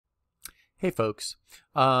Hey folks,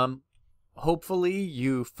 hopefully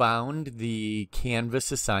you found the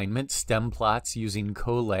Canvas assignment, stemplots using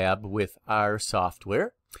colab with our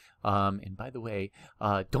software. And by the way,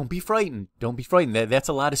 don't be frightened. Don't be frightened. That's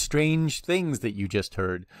a lot of strange things that you just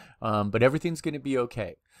heard, but everything's going to be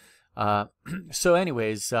okay. So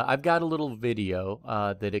anyways, I've got a little video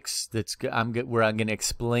where I'm going to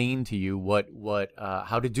explain to you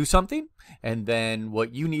how to do something, and then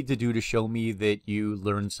what you need to do to show me that you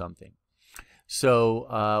learned something.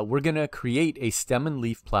 So we're going to create a stem and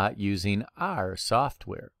leaf plot using our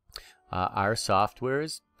software. Our software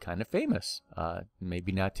is kind of famous.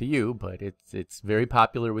 Maybe not to you, but it's very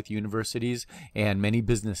popular with universities and many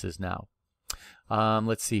businesses now.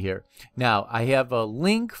 Let's see here. Now, I have a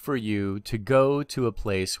link for you to go to a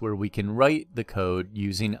place where we can write the code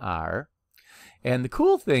using R. And the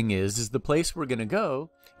cool thing is the place we're going to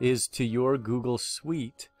go is to your Google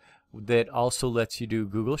Suite that also lets you do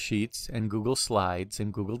Google Sheets and Google Slides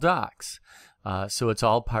and Google Docs. So it's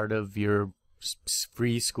all part of your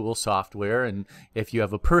free school software, and if you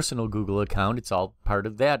have a personal Google account, it's all part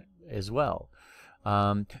of that as well.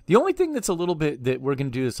 The only thing that's we're going to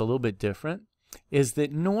do that's a little bit different is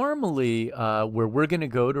that normally where we're going to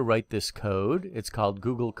go to write this code, it's called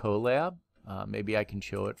Google Colab. Maybe I can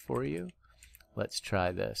show it for you. Let's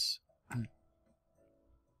try this.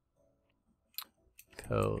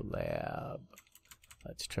 Colab.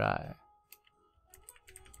 Let's try.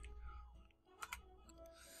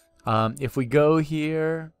 If we go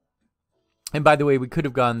here, and by the way, we could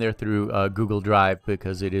have gone there through Google Drive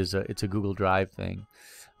because it's a Google Drive thing.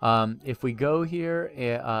 If we go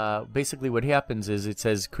here, basically what happens is it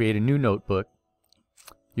says create a new notebook.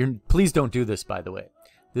 Please don't do this, by the way.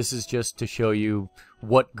 This is just to show you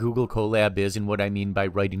what Google Colab is and what I mean by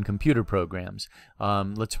writing computer programs.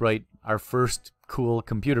 Let's write our first cool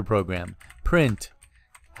computer program. Print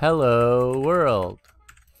hello world.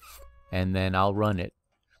 And then I'll run it.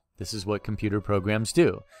 This is what computer programs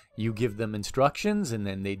do. You give them instructions and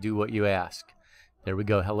then they do what you ask. There we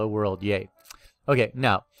go, hello world, yay. Okay,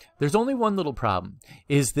 now, there's only one little problem,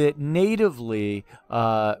 is that natively,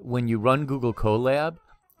 when you run Google Colab,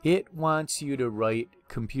 it wants you to write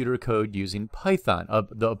computer code using Python,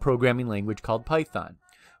 the programming language called Python.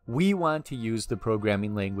 We want to use the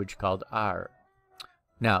programming language called R.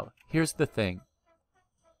 Now, here's the thing.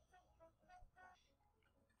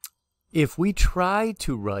 If we try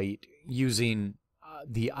to write using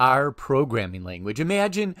the R programming language,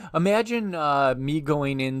 imagine me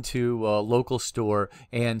going into a local store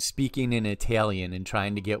and speaking in Italian and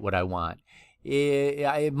trying to get what I want.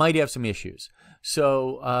 It might have some issues.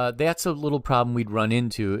 So that's a little problem we'd run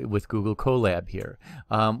into with Google Colab here.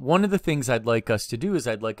 One of the things I'd like us to do is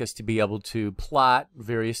I'd like us to be able to plot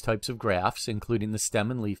various types of graphs, including the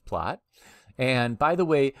stem and leaf plot. And by the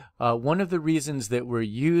way, one of the reasons that we're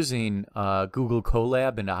using Google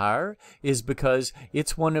Colab and R is because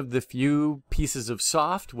it's one of the few pieces of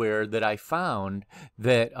software that I found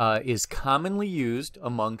that is commonly used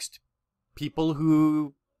amongst people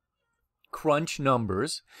who crunch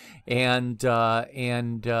numbers, and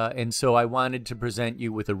so I wanted to present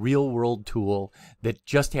you with a real-world tool that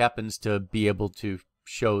just happens to be able to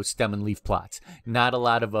show stem and leaf plots. Not a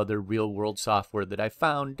lot of other real-world software that I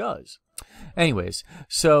found does. Anyways,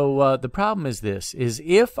 so the problem is this, is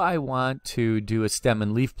if I want to do a stem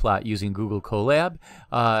and leaf plot using Google Colab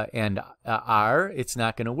and R, it's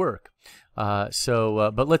not going to work.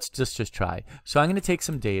 But let's just try. So I'm going to take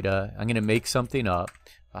some data, I'm going to make something up,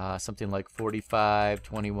 something like 45,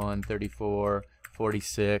 21, 34,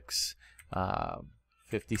 46,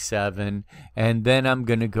 57, and then I'm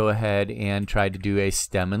going to go ahead and try to do a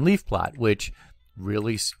stem and leaf plot, which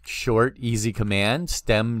really short, easy command,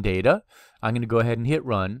 stem data. I'm going to go ahead and hit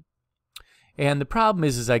run. And the problem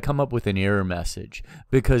is I come up with an error message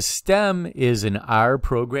because stem is an R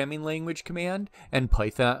programming language command and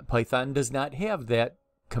Python does not have that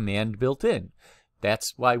command built in.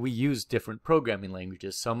 That's why we use different programming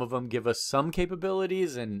languages. Some of them give us some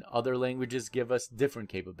capabilities and other languages give us different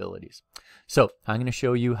capabilities. So I'm going to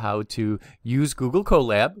show you how to use Google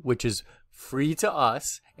Colab, which is free to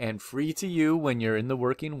us and free to you when you're in the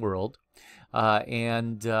working world.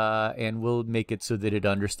 And we'll make it so that it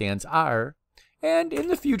understands R. And in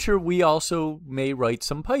the future, we also may write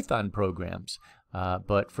some Python programs.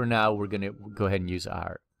 But for now, we're going to go ahead and use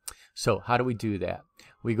R. So how do we do that?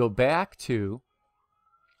 We go back to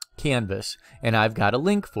Canvas, and I've got a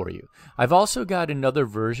link for you. I've also got another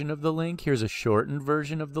version of the link. Here's a shortened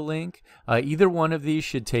version of the link. Either one of these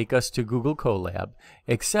should take us to Google Colab,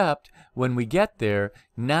 except when we get there,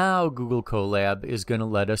 now Google Colab is going to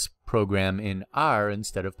let us program in R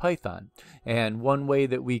instead of Python. And one way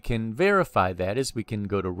that we can verify that is we can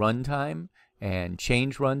go to Runtime and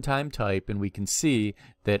change runtime type, and we can see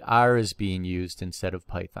that R is being used instead of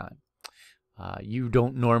Python. You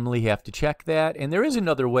don't normally have to check that, and there is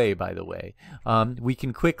another way, by the way. We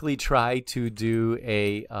can quickly try to do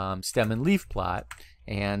a stem and leaf plot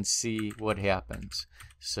and see what happens.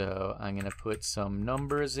 So I'm going to put some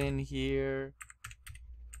numbers in here.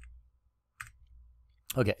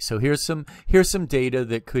 Okay, so here's some data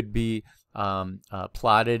that could be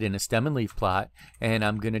plotted in a stem and leaf plot, and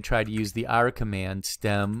I'm going to try to use the R command,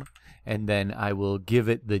 stem, and then I will give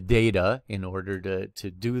it the data in order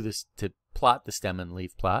to do this, to plot the stem and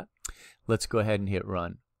leaf plot. Let's go ahead and hit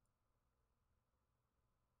run.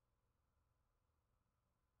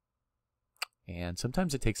 And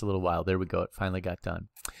sometimes it takes a little while. There we go. It finally got done.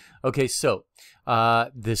 Okay, so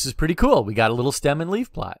this is pretty cool. We got a little stem and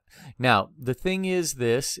leaf plot. Now, the thing is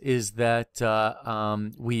this, is that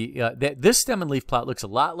this stem and leaf plot looks a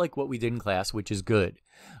lot like what we did in class, which is good.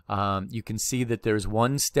 You can see that there's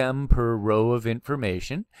one stem per row of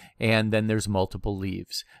information, and then there's multiple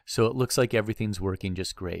leaves. So it looks like everything's working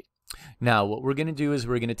just great. Now, what we're going to do is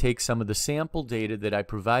we're going to take some of the sample data that I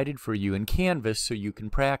provided for you in Canvas so you can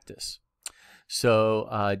practice.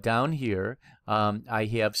 So down here, I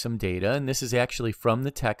have some data, and this is actually from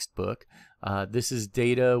the textbook. This is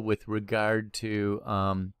data with regard to,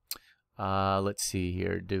 let's see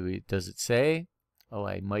here, does it say? Oh,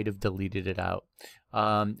 I might have deleted it out.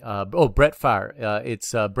 Oh, Brett Farr.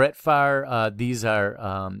 It's Brett Farr. These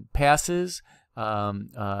are passes,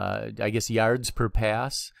 I guess yards per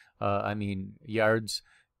pass. I mean, yards,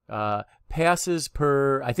 passes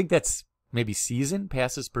per, I think that's maybe season,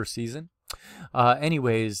 passes per season.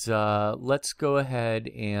 Anyways, let's go ahead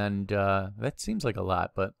and, that seems like a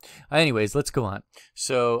lot, but anyways, let's go on.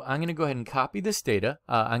 So I'm going to go ahead and copy this data.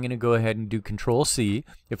 I'm going to go ahead and do Control-C.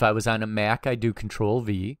 If I was on a Mac, I'd do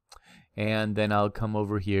Control-V. And then I'll come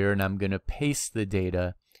over here and I'm going to paste the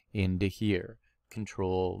data into here.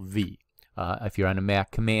 Control-V. If you're on a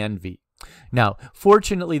Mac, Command-V. Now,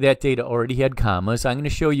 fortunately, that data already had commas. I'm going to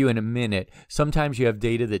show you in a minute. Sometimes you have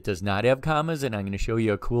data that does not have commas, and I'm going to show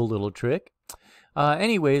you a cool little trick.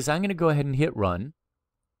 Anyways, I'm going to go ahead and hit run.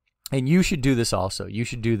 And you should do this also. You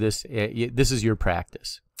should do this. This is your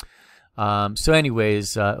practice. So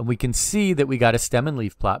anyways, we can see that we got a stem and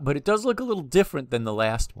leaf plot, but it does look a little different than the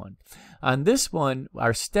last one. On this one,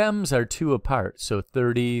 our stems are 2 apart, so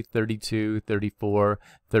 30, 32, 34,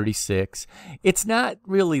 36. It's not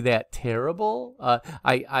really that terrible.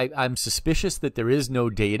 I'm suspicious that there is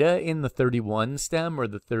no data in the 31 stem or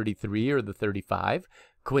the 33 or the 35.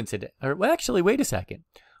 Coincident. Or, well, actually, wait a second.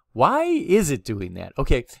 Why is it doing that?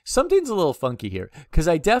 Okay, something's a little funky here because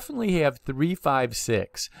I definitely have 3, 5,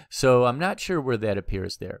 6. So I'm not sure where that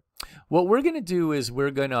appears there. What we're going to do is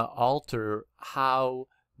we're going to alter how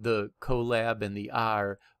the Colab and the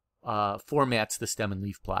R formats the stem and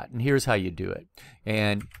leaf plot. And here's how you do it.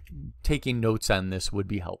 And taking notes on this would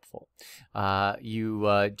be helpful.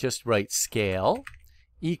 You just write scale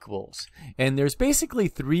equals. And there's basically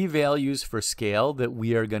 3 values for scale that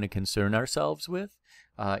we are going to concern ourselves with.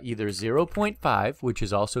 Either 0.5, which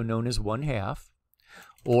is also known as 1/2,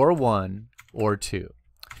 or 1, or 2.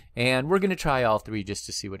 And we're going to try all 3 just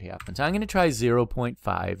to see what happens. I'm going to try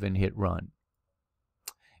 0.5 and hit run.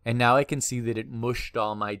 And now I can see that it mushed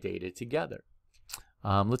all my data together.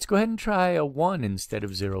 Let's go ahead and try a 1 instead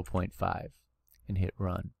of 0.5 and hit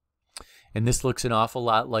run. And this looks an awful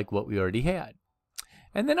lot like what we already had.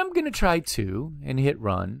 And then I'm going to try 2 and hit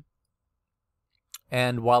run.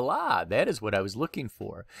 And voila, that is what I was looking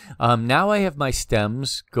for. Now I have my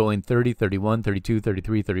stems going 30, 31, 32,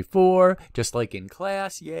 33, 34, just like in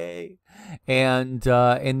class, yay. And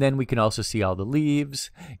then we can also see all the leaves.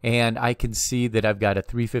 And I can see that I've got a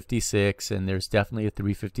 356, and there's definitely a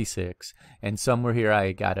 356. And somewhere here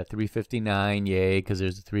I got a 359, yay, because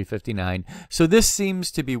there's a 359. So this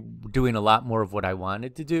seems to be doing a lot more of what I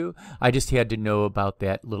wanted to do. I just had to know about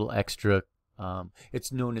that little extra.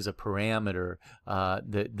 It's known as a parameter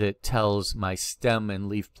that tells my stem and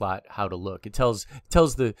leaf plot how to look. It tells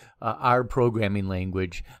the R programming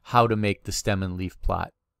language how to make the stem and leaf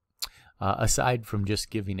plot, aside from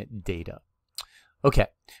just giving it data. Okay.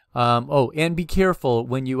 Oh, and be careful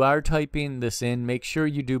when you are typing this in. Make sure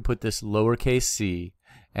you do put this lowercase c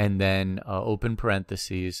and then open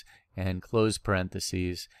parentheses and close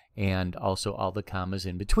parentheses and also all the commas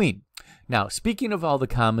in between. Now, speaking of all the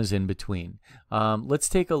commas in between, let's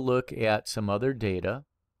take a look at some other data.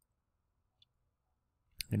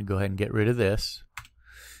 I'm going to go ahead and get rid of this.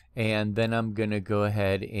 And then I'm going to go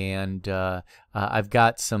ahead and I've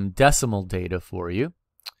got some decimal data for you.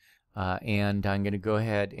 And I'm going to go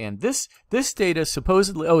ahead and this data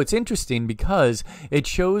supposedly, oh, it's interesting because it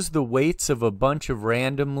shows the weights of a bunch of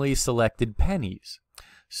randomly selected pennies.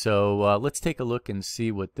 So let's take a look and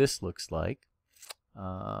see what this looks like.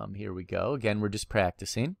 Here we go. Again, we're just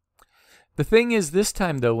practicing. The thing is, this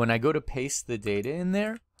time though, when I go to paste the data in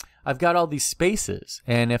there, I've got all these spaces,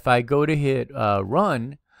 and if I go to hit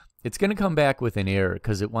run, it's going to come back with an error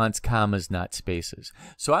because it wants commas, not spaces.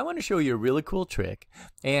 So I want to show you a really cool trick,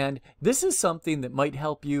 and this is something that might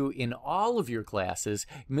help you in all of your classes.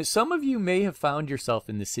 Some of you may have found yourself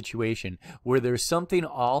in this situation where there's something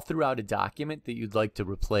all throughout a document that you'd like to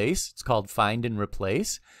replace. It's called find and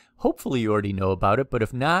replace. Hopefully you already know about it, but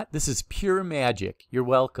if not, this is pure magic. You're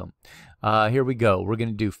welcome. Here we go. We're going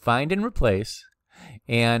to do find and replace,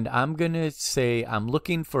 and I'm going to say I'm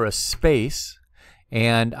looking for a space,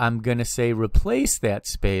 and I'm going to say replace that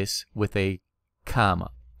space with a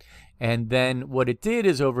comma. And then what it did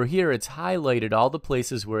is over here it's highlighted all the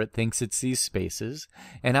places where it thinks it sees spaces,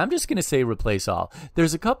 and I'm just going to say replace all.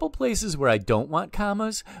 There's a couple places where I don't want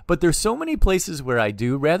commas, but there's so many places where I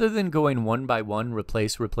do. Rather than going one by one,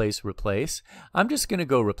 replace, replace, replace, I'm just going to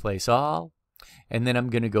go replace all, and then I'm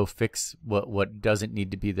going to go fix what doesn't need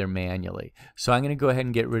to be there manually. So I'm going to go ahead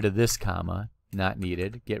and get rid of this comma, not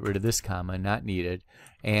needed, get rid of this comma, not needed,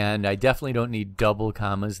 and I definitely don't need double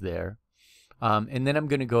commas there. And then I'm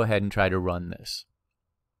going to go ahead and try to run this.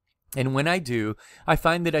 And when I do, I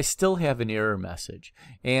find that I still have an error message.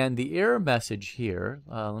 And the error message here,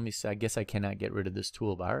 let me see, I guess I cannot get rid of this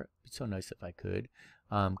toolbar. It's so nice if I could.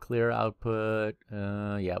 Clear output,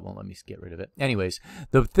 yeah, it won't let me get rid of it. Anyways,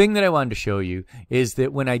 the thing that I wanted to show you is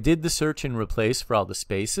that when I did the search and replace for all the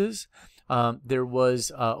spaces, there was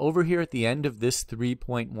over here at the end of this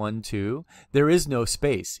 3.12, there is no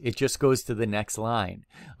space. It just goes to the next line.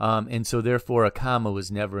 And so therefore a comma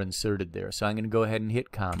was never inserted there. So I'm going to go ahead and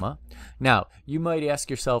hit comma. Now, you might ask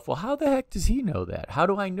yourself, well, how the heck does he know that? How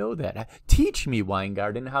do I know that? Teach me,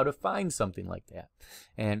 Weingarten, how to find something like that.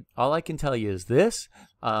 And all I can tell you is this.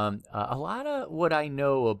 A lot of what I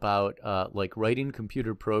know about like writing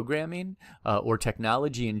computer programming or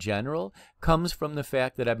technology in general comes from the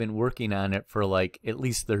fact that I've been working on it for like at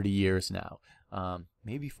least 30 years now.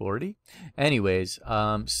 Maybe 40. Anyways,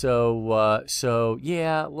 so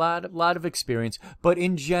yeah, a lot of experience, but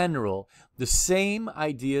in general, the same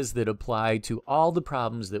ideas that apply to all the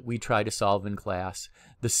problems that we try to solve in class,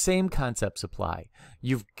 the same concepts apply.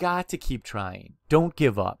 You've got to keep trying. Don't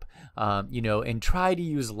give up, you know, and try to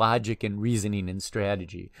use logic and reasoning and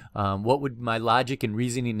strategy. What would my logic and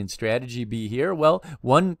reasoning and strategy be here? Well,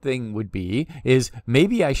 one thing would be is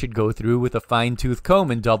maybe I should go through with a fine-tooth comb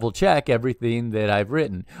and double check everything that I've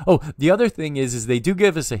written. Oh, the other thing is they do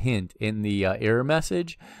give us a hint in the error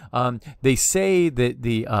message. They say that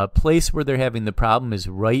the place where they're having the problem is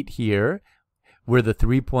right here, where the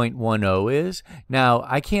 3.10 is. Now,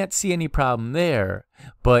 I can't see any problem there,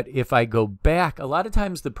 but if I go back, a lot of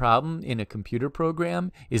times the problem in a computer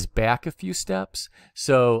program is back a few steps.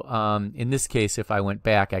 So in this case, if I went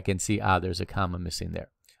back, I can see, there's a comma missing there.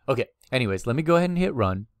 Okay, anyways, let me go ahead and hit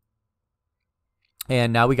run.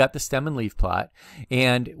 And now we got the stem and leaf plot,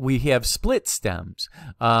 and we have split stems.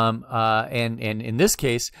 And in this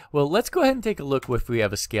case, well, let's go ahead and take a look if we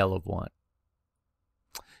have a scale of 1.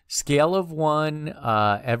 Scale of 1,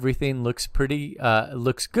 everything looks pretty,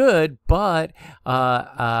 looks good, but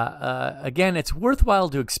again, it's worthwhile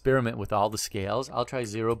to experiment with all the scales. I'll try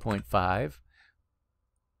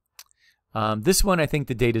 0.5. This one, I think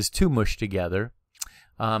the data is too mushed together.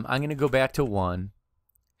 I'm going to go back to 1.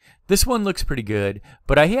 This one looks pretty good,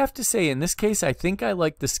 but I have to say in this case I think I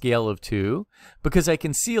like the scale of 2 because I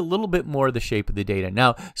can see a little bit more of the shape of the data.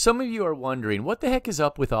 Now, some of you are wondering what the heck is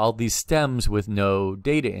up with all these stems with no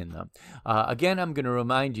data in them. Again, I'm going to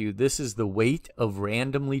remind you this is the weight of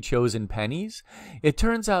randomly chosen pennies. It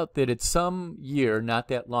turns out that at some year, not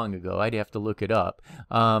that long ago, I'd have to look it up,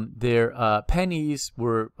 their pennies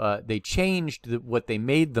were, they changed what they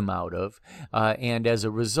made them out of, and as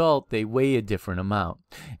a result they weigh a different amount.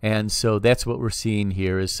 And so that's what we're seeing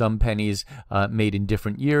here is some pennies made in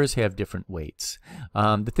different years have different weights.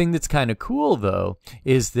 The thing that's kind of cool though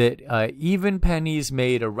is that even pennies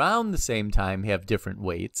made around the same time have different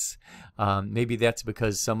weights. Maybe that's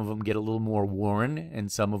because some of them get a little more worn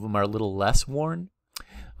and some of them are a little less worn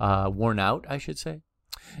out, I should say.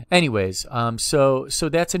 Anyways, so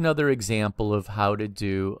that's another example of how to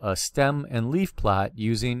do a stem and leaf plot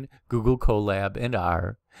using Google Colab and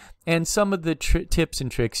R, and some of the tips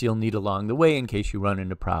and tricks you'll need along the way in case you run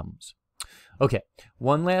into problems. Okay,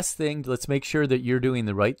 one last thing. Let's make sure that you're doing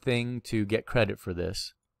the right thing to get credit for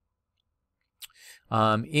this.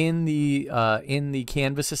 In the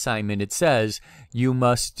Canvas assignment, it says you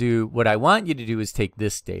must do, what I want you to do is take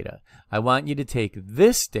this data. I want you to take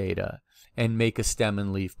this data and make a stem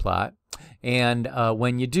and leaf plot. And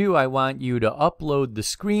when you do, I want you to upload the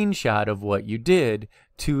screenshot of what you did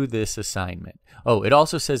to this assignment. Oh, it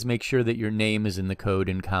also says make sure that your name is in the code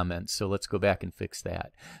and comments. So let's go back and fix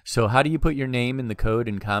that. So how do you put your name in the code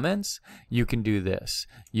and comments? You can do this.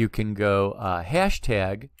 You can go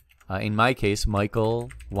hashtag, in my case, Michael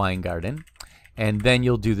Weingarten, and then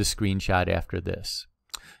you'll do the screenshot after this.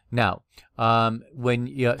 Now,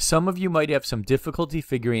 some of you might have some difficulty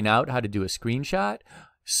figuring out how to do a screenshot.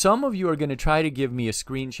 Some of you are going to try to give me a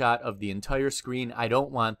screenshot of the entire screen. I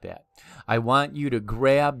don't want that. I want you to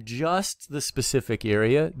grab just the specific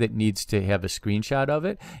area that needs to have a screenshot of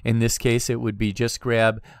it. In this case, it would be just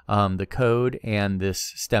grab the code and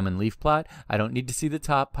this stem and leaf plot. I don't need to see the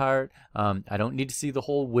top part. I don't need to see the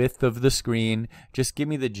whole width of the screen. Just give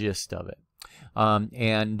me the gist of it.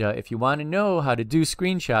 If you want to know how to do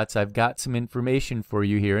screenshots, I've got some information for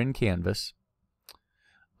you here in Canvas.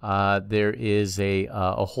 There is a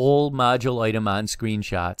whole module item on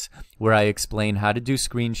screenshots where I explain how to do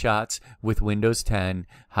screenshots with Windows 10,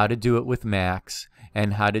 how to do it with Macs,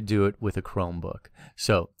 and how to do it with a Chromebook.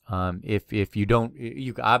 So if you don't,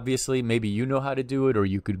 you obviously, maybe you know how to do it or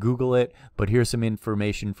you could Google it, but here's some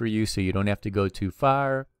information for you so you don't have to go too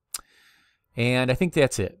far. And I think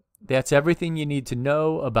that's it. That's everything you need to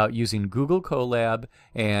know about using Google Colab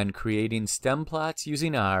and creating stem plots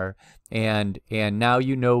using R. And now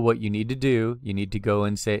you know what you need to do. You need to go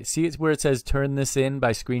and say, see it's where it says turn this in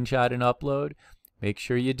by screenshot and upload. Make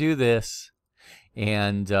sure you do this,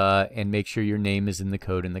 and make sure your name is in the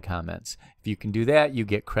code in the comments. If you can do that, you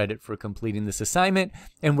get credit for completing this assignment,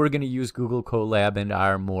 and we're going to use Google Colab and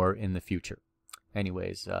R more in the future.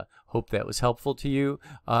 Anyways, hope that was helpful to you.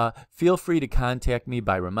 Feel free to contact me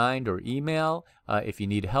by Remind or email if you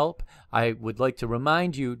need help. I would like to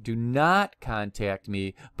remind you, do not contact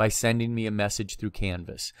me by sending me a message through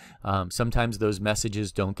Canvas. Sometimes those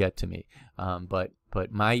messages don't get to me. But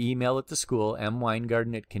my email at the school,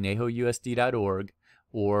 mweingarten@conejousd.org,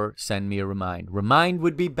 or send me a Remind. Remind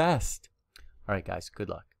would be best. All right, guys, good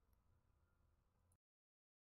luck.